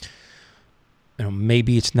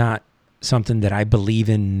 maybe it's not something that I believe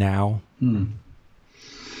in now?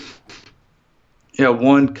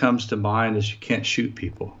 One comes to mind is you can't shoot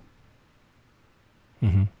people.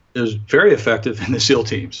 It was very effective in the SEAL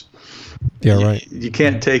teams. Yeah, right. You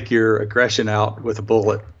can't take your aggression out with a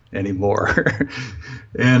bullet anymore.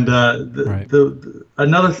 And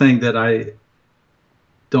another thing that I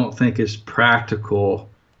don't think is practical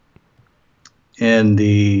in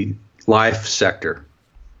the life sector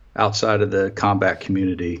outside of the combat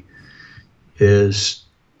community is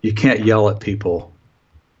you can't yell at people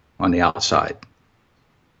on the outside.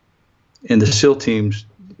 In the SEAL teams,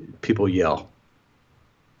 people yell.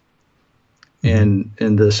 And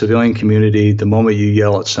in the civilian community, the moment you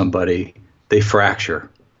yell at somebody, they fracture.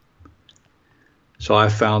 So I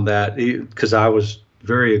found that because I was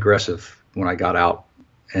very aggressive when I got out,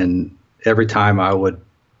 and every time I would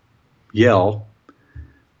yell,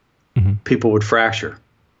 people would fracture.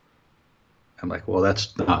 I'm like, well,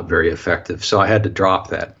 that's not very effective. So I had to drop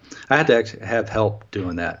that. I had to actually have help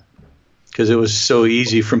doing that because it was so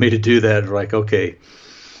easy for me to do that. Like, okay,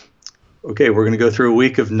 we're going to go through a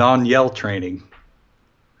week of non-yell training.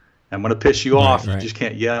 I'm going to piss you off. You just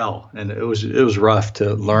can't yell. And it was rough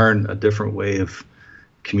to learn a different way of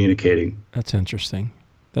communicating. That's interesting.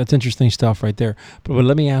 That's interesting stuff right there. But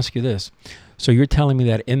let me ask you this. So you're telling me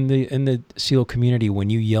that in the SEAL community,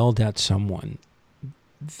 when you yelled at someone,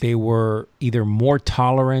 they were either more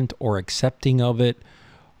tolerant or accepting of it.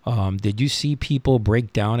 Did you see people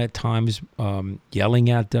break down at times, yelling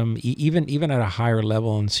at them, even at a higher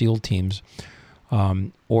level in SEAL teams?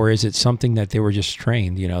 Or is it something that they were just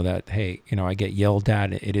trained, that, hey, I get yelled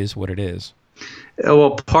at, it is what it is?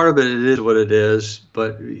 Well, part of it is what it is.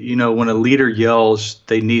 But, when a leader yells,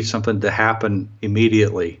 they need something to happen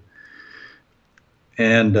immediately.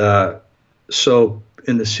 And so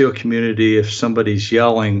in the SEAL community, if somebody's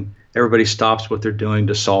yelling, everybody stops what they're doing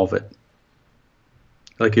to solve it.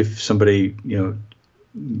 Like if somebody,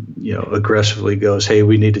 aggressively goes, hey,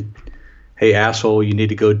 asshole, you need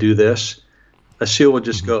to go do this. A SEAL would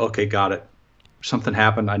just go, okay, got it. Something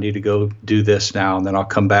happened. I need to go do this now, and then I'll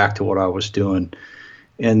come back to what I was doing.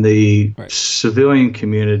 In the civilian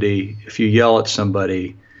community, if you yell at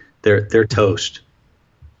somebody, they're toast.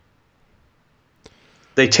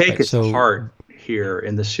 They take it to heart. Here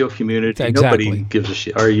in the SEAL community, nobody gives a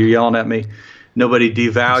shit. Are you yelling at me? Nobody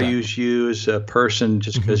devalues you as a person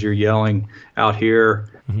just because you're yelling. Out here,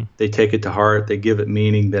 they take it to heart. They give it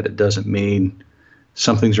meaning that it doesn't mean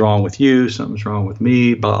something's wrong with you, something's wrong with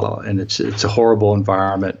me, blah, blah, and it's a horrible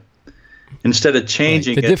environment. Instead of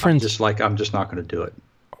changing I'm just not going to do it.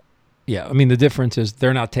 Yeah, I mean the difference is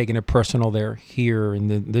they're not taking it personal. They're here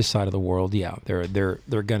in this side of the world. Yeah, they're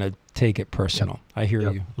going to take it personal. Yep. I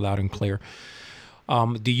hear you loud and clear.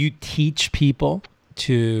 Do you teach people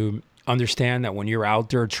to understand that when you're out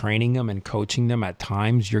there training them and coaching them, at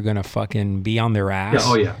times you're going to fucking be on their ass?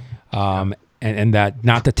 Yeah. Oh, yeah. And that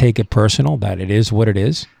not to take it personal, that it is what it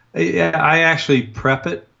is? Yeah, I actually prep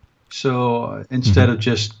it. So instead of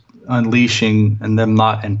just unleashing and them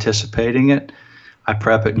not anticipating it, I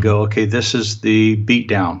prep it and go, okay, this is the beat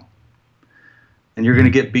down. And you're going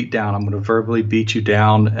to get beat down. I'm going to verbally beat you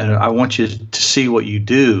down. And I want you to see what you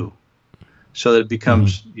do. So that it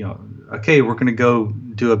becomes, okay, we're going to go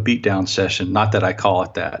do a beatdown session. Not that I call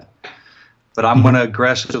it that, but I'm going to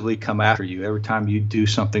aggressively come after you every time you do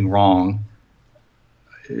something wrong.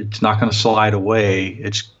 It's not going to slide away.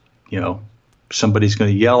 It's, somebody's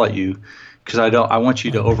going to yell at you because I want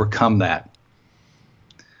you to overcome that.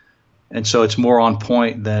 And so it's more on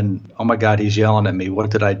point than, oh my God, he's yelling at me.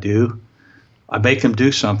 What did I do? I make them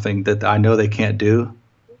do something that I know they can't do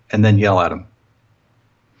and then yell at them.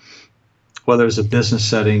 Whether it's a business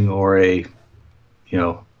setting or a,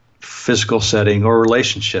 physical setting or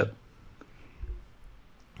relationship.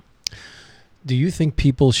 Do you think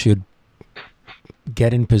people should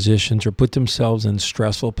get in positions or put themselves in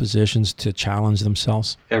stressful positions to challenge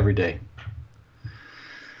themselves? Every day.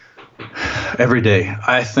 Every day.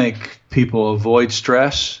 I think people avoid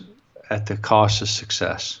stress at the cost of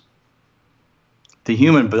success. The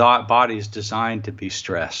human body is designed to be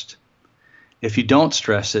stressed. If you don't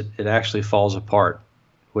stress it, it actually falls apart,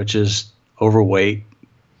 which is overweight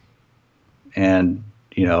and,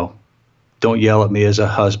 don't yell at me as a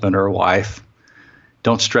husband or a wife.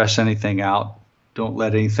 Don't stress anything out. Don't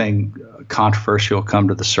let anything controversial come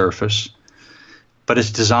to the surface. But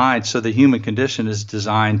it's designed, so the human condition is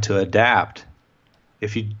designed to adapt.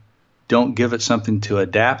 If you don't give it something to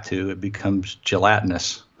adapt to, it becomes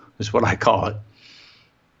gelatinous, is what I call it.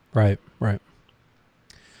 Right.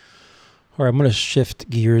 All right, I'm going to shift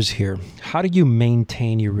gears here. How do you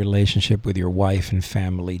maintain your relationship with your wife and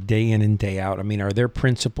family day in and day out? I mean, are there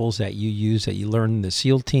principles that you use that you learn in the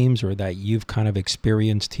SEAL teams or that you've kind of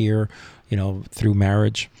experienced here, through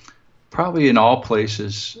marriage? Probably in all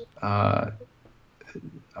places.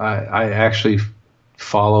 I actually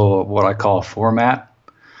follow what I call a format.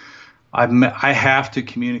 I have to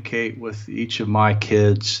communicate with each of my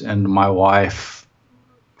kids and my wife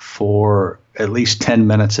for at least 10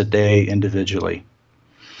 minutes a day individually,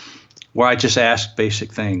 where I just ask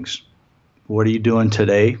basic things. What are you doing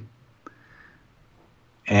today?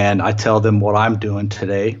 And I tell them what I'm doing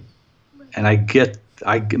today. And I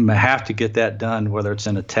have to get that done, whether it's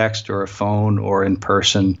in a text or a phone or in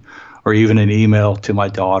person or even an email to my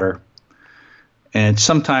daughter. And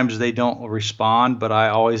sometimes they don't respond, but I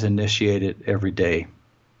always initiate it every day.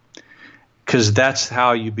 Because that's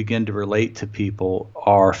how you begin to relate to people,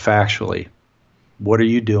 are factually. What are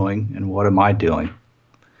you doing and what am I doing?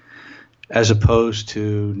 As opposed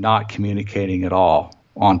to not communicating at all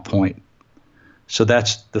on point. So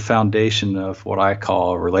that's the foundation of what I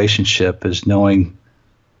call a relationship, is knowing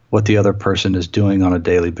what the other person is doing on a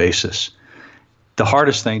daily basis. The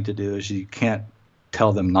hardest thing to do is you can't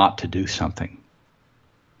tell them not to do something.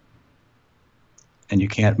 And you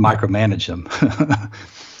can't micromanage them,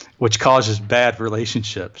 which causes bad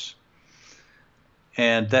relationships.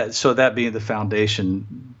 And that being the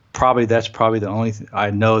foundation, that's probably the only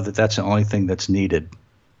I know that's the only thing that's needed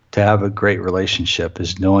to have a great relationship,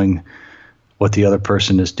 is knowing what the other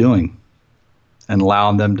person is doing and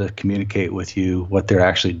allowing them to communicate with you what they're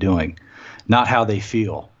actually doing, not how they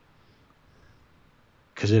feel,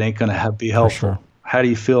 because it ain't going to be helpful. Sure. How do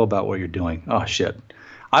you feel about what you're doing? Oh, shit.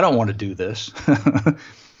 I don't want to do this.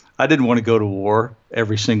 I didn't want to go to war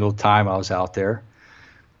every single time I was out there.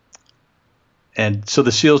 And so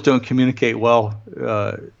the SEALs don't communicate well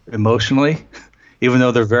emotionally, even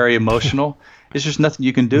though they're very emotional. There's just nothing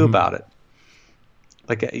you can do about it.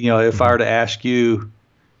 Like, if I were to ask you,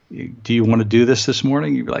 do you want to do this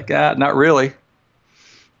morning? You'd be like, not really.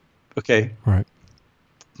 Okay. Right.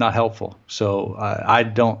 Not helpful. So I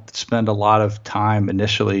don't spend a lot of time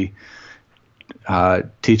initially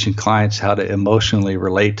teaching clients how to emotionally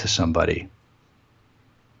relate to somebody.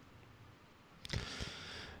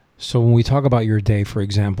 So when we talk about your day, for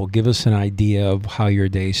example, give us an idea of how your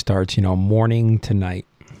day starts, morning to night.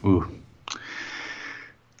 Ooh.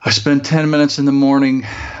 I spend 10 minutes in the morning,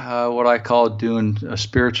 what I call doing a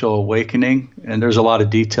spiritual awakening. And there's a lot of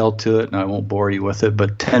detail to it, and I won't bore you with it,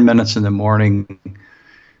 but 10 minutes in the morning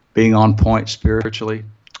being on point spiritually.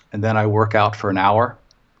 And then I work out for an hour.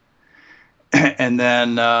 And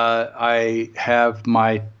then I have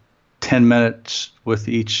my 10 minutes with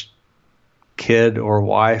each kid or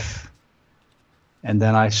wife. And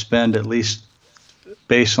then I spend at least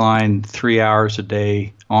baseline 3 hours a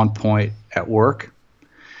day on point at work.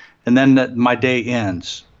 And then my day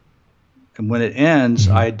ends. And when it ends,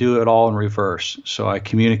 I do it all in reverse. So I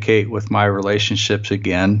communicate with my relationships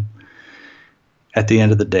again at the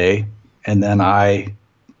end of the day. And then I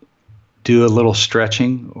do a little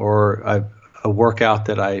stretching or a workout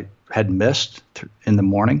that I had missed in the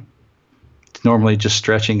morning. It's normally just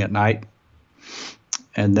stretching at night.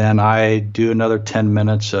 And then I do another 10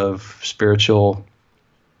 minutes of spiritual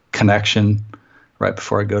connection right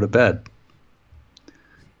before I go to bed.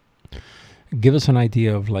 Give us an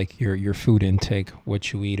idea of like your food intake,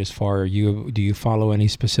 what you eat as far do you follow any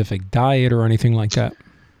specific diet or anything like that?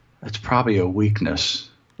 It's probably a weakness.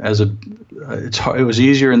 It was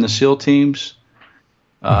easier in the SEAL teams,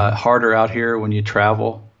 harder out here when you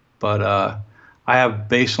travel. But I have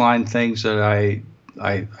baseline things that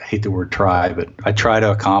I hate the word try, but I try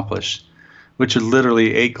to accomplish, which are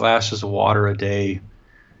literally 8 glasses of water a day,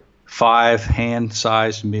 5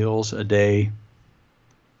 hand-sized meals a day.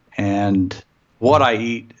 And what I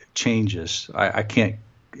eat changes. I can't,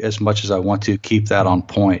 as much as I want to, keep that on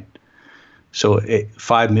point. So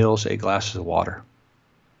 5 meals, 8 glasses of water.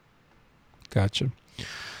 Gotcha.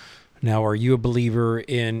 Now, are you a believer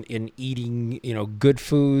in eating, good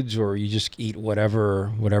foods, or you just eat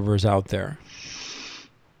whatever is out there?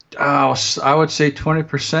 I would say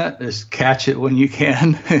 20% is catch it when you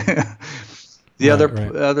can. The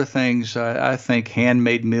other things, I think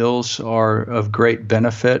handmade meals are of great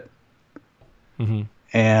benefit. Mm-hmm.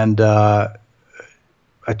 And I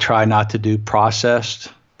try not to do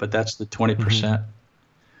processed, but that's the 20%.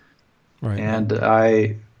 Mm-hmm. Right. And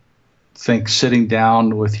I think sitting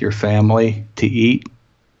down with your family to eat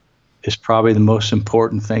is probably the most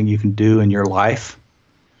important thing you can do in your life.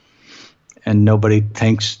 And nobody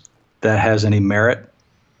thinks that has any merit.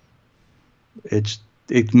 It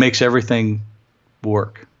makes everything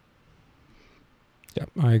work. Yep,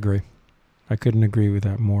 I agree. I couldn't agree with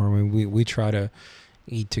that more. I mean, we try to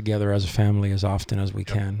eat together as a family as often as we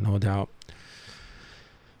can, no doubt.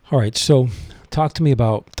 All right, so talk to me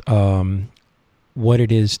about what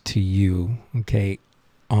it is to you, okay,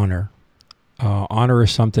 honor. honor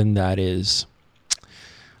is something that is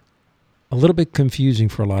a little bit confusing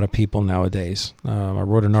for a lot of people nowadays. I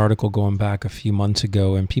wrote an article going back a few months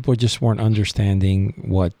ago, and people just weren't understanding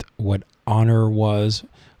what honor was,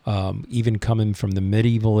 even coming from the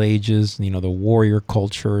medieval ages, the warrior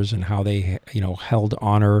cultures and how they, held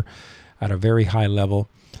honor at a very high level.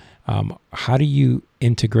 How do you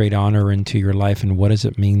integrate honor into your life, and what does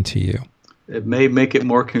it mean to you? It may make it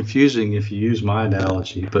more confusing if you use my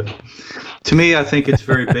analogy, but to me, I think it's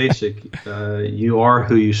very basic. You are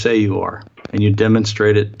who you say you are, and you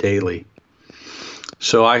demonstrate it daily.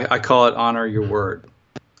 So I call it honor your word.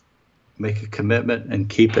 Make a commitment and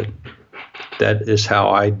keep it. That is how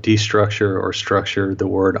I destructure or structure the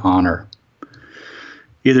word honor.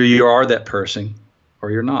 Either you are that person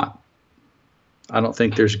or you're not. I don't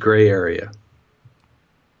think there's gray area.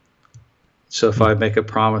 So if I make a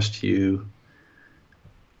promise to you,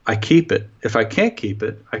 I keep it. If I can't keep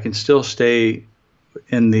it, I can still stay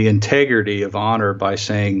in the integrity of honor by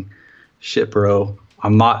saying, shit, bro,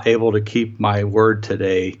 I'm not able to keep my word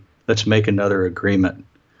today. Let's make another agreement.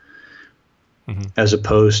 Mm-hmm. As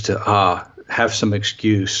opposed to, have some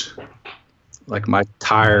excuse. Like my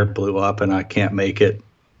tire blew up and I can't make it.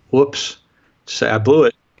 Whoops. Say I blew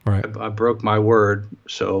it. Right. I broke my word.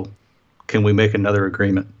 So can we make another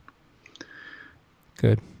agreement?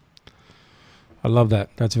 Good. I love that.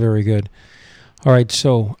 That's very good. All right.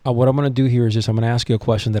 So what I'm going to do here is I'm going to ask you a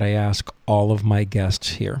question that I ask all of my guests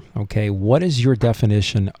here. Okay. What is your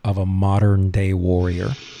definition of a modern day warrior?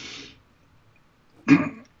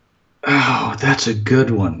 Oh, that's a good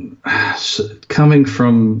one. So, coming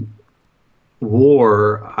from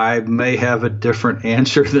war, I may have a different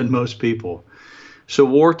answer than most people. So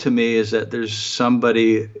war to me is that there's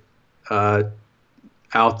somebody out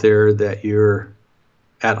there that you're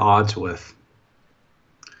at odds with.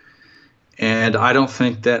 And I don't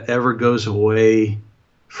think that ever goes away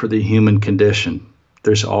for the human condition.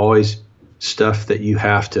 There's always stuff that you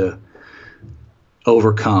have to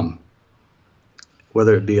overcome,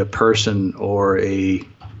 whether it be a person or a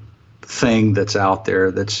thing that's out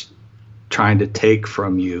there that's trying to take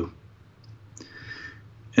from you.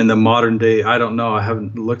 In the modern day, I don't know, I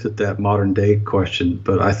haven't looked at that modern day question,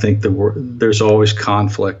 but I think there's always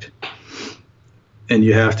conflict. And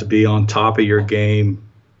you have to be on top of your game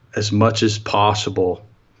as much as possible.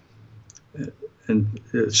 And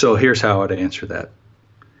so here's how I'd answer that.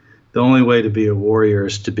 The only way to be a warrior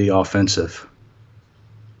is to be offensive.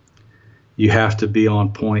 You have to be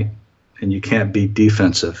on point, and you can't be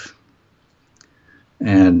defensive.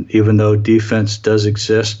 And even though defense does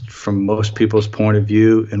exist from most people's point of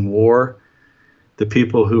view in war, the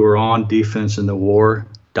people who are on defense in the war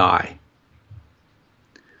die.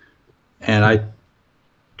 And I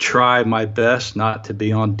try my best not to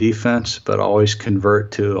be on defense, but always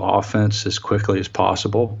convert to offense as quickly as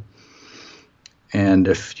possible. And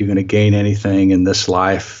if you're going to gain anything in this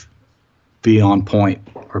life, be on point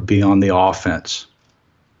or be on the offense.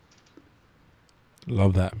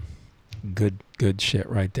 Love that. Good shit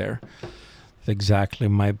right there. That's exactly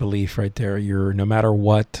my belief right there. You're, no matter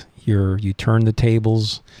what, you turn the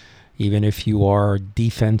tables. Even if you are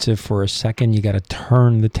defensive for a second, you got to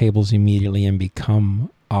turn the tables immediately and become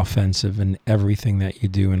offensive in everything that you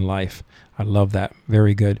do in life. I love that.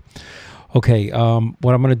 Very good. Okay,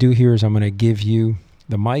 what I'm going to do here is I'm going to give you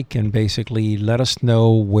the mic and basically let us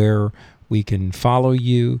know where we can follow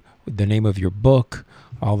you, the name of your book,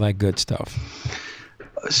 all that good stuff.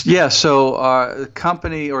 Yeah, so the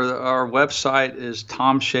company or our website is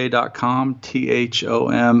thomshea.com,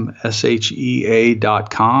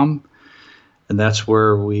 THOMSHEA.com, and that's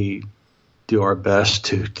where we do our best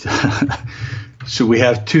to. So we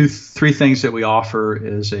have three things that we offer: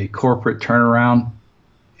 is a corporate turnaround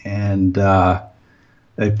and a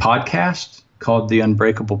podcast called the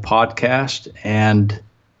Unbreakable Podcast, and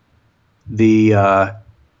the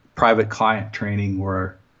private client training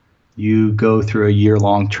where you go through a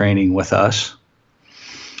year-long training with us.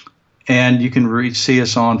 And you can see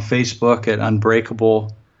us on Facebook at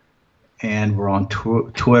Unbreakable, and we're on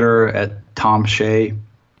Twitter at Tom Shea,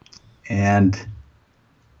 and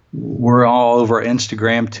we're all over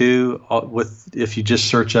Instagram too. If you just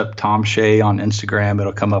search up Tom Shea on Instagram,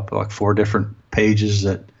 it'll come up like 4 different pages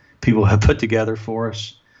that people have put together for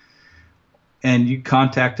us. And you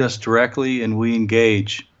contact us directly, and we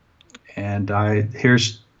engage. And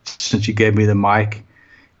since you gave me the mic,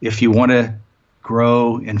 if you want to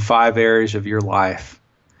grow in 5 areas of your life,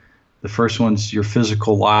 the first one's your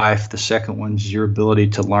physical life. The second one's your ability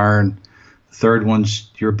to learn. The third one's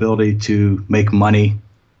your ability to make money.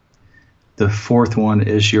 The fourth one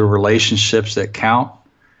is your relationships that count.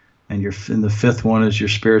 and the fifth one is your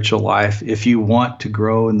spiritual life. If you want to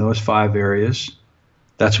grow in those 5 areas,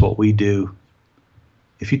 that's what we do.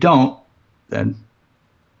 If you don't, then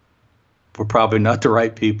we're probably not the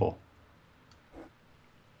right people.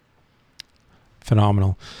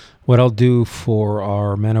 Phenomenal. What I'll do for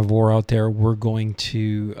our Men of War out there, we're going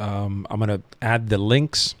to, I'm going to add the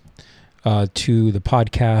links to the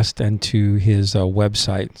podcast and to his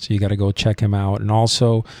website. So you got to go check him out. And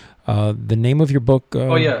also the name of your book,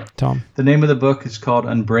 Tom? The name of the book is called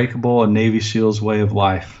Unbreakable, A Navy SEAL's Way of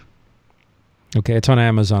Life. Okay, it's on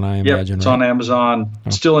Amazon, I imagine. It's on Amazon. Oh.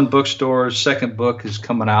 Still in bookstores. Second book is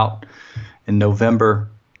coming out in November.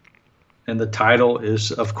 And the title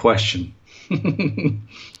is Of Question.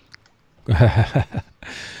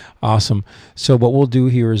 Awesome. So what we'll do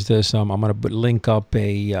here is this. I'm going to link up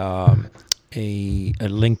a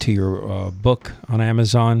link to your book on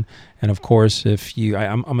Amazon. And of course, if you,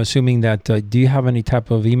 I'm assuming that, do you have any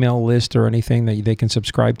type of email list or anything that they can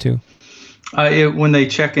subscribe to? When they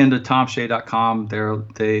check into tomshea.com,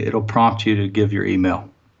 it'll prompt you to give your email.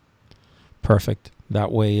 Perfect.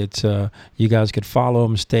 That way, it's you guys could follow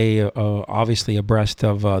him, stay obviously abreast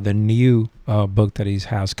of the new book that he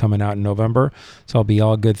has coming out in November. So it'll be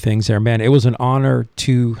all good things there, man. It was an honor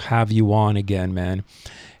to have you on again, man.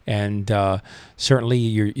 And certainly,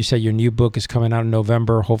 you said your new book is coming out in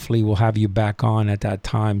November. Hopefully, we'll have you back on at that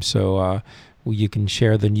time, so you can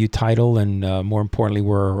share the new title and more importantly,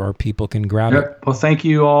 where our people can grab it. Well, thank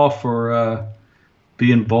you all for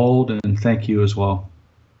being bold, and thank you as well.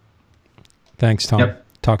 Thanks, Tom. Yep.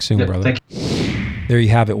 Talk soon, brother. Thank you. There you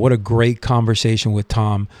have it. What a great conversation with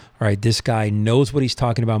Tom. All right, this guy knows what he's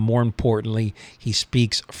talking about. More importantly, he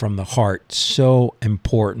speaks from the heart. So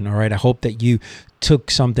important. All right, I hope that you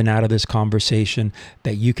took something out of this conversation,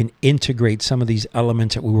 that you can integrate some of these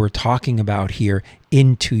elements that we were talking about here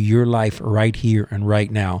into your life right here and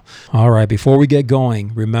right now. All right, before we get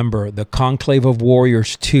going, remember the Conclave of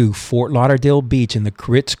Warriors 2, Fort Lauderdale Beach in the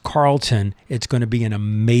Ritz-Carlton. It's going to be an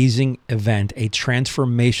amazing event, a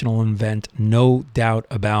transformational event, no doubt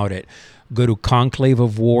about it. Go to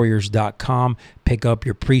conclaveofwarriors.com, pick up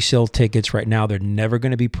your pre-sale tickets right now. They're never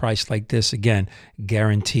going to be priced like this again,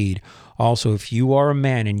 guaranteed. Also, if you are a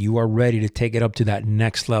man and you are ready to take it up to that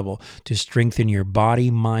next level, to strengthen your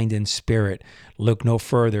body, mind, and spirit, look no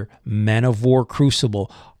further. Men of War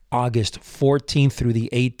Crucible, August 14th through the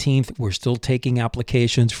 18th. We're still taking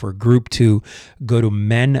applications for Group 2. Go to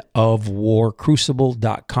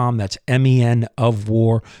menofwarcrucible.com. That's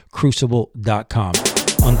menofwarcrucible.com.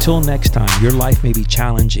 Until next time, your life may be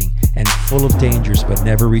challenging and full of dangers, but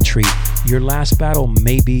never retreat. Your last battle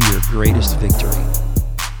may be your greatest victory.